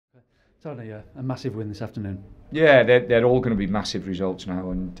Tony, a massive win this afternoon. Yeah, they're all going to be massive results now,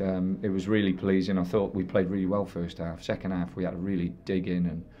 and it was really pleasing. I thought we played really well first half. Second half, we had to really dig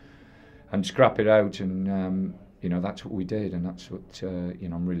in and scrap it out, and that's what we did, and that's what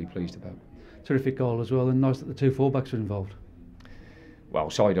I'm really pleased about. Terrific goal as well, and nice that the two fullbacks were involved. Well,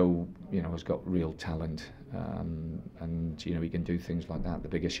 Saido, has got real talent, and he can do things like that. The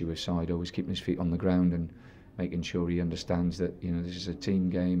big issue with Saido is keeping his feet on the ground and making sure he understands that this is a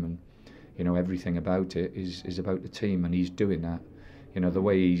team game, and everything about it is about the team, and he's doing that. The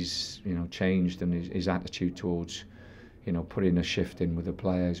way he's changed, and his attitude towards putting a shift in with the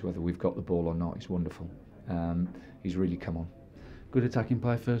players, whether we've got the ball or not, is wonderful. He's really come on. Good attacking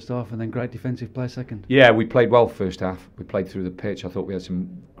play first half, and then great defensive play second. Yeah, we played well first half. We played through the pitch. I thought we had some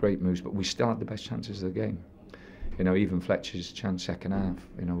great moves, but we still had the best chances of the game. Even Fletcher's chance second half,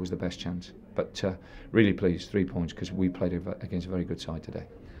 was the best chance. But really pleased, 3 points, because we played against a very good side today.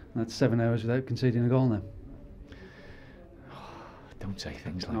 And that's 7 hours without conceding a goal now. Don't say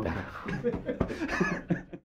things like that.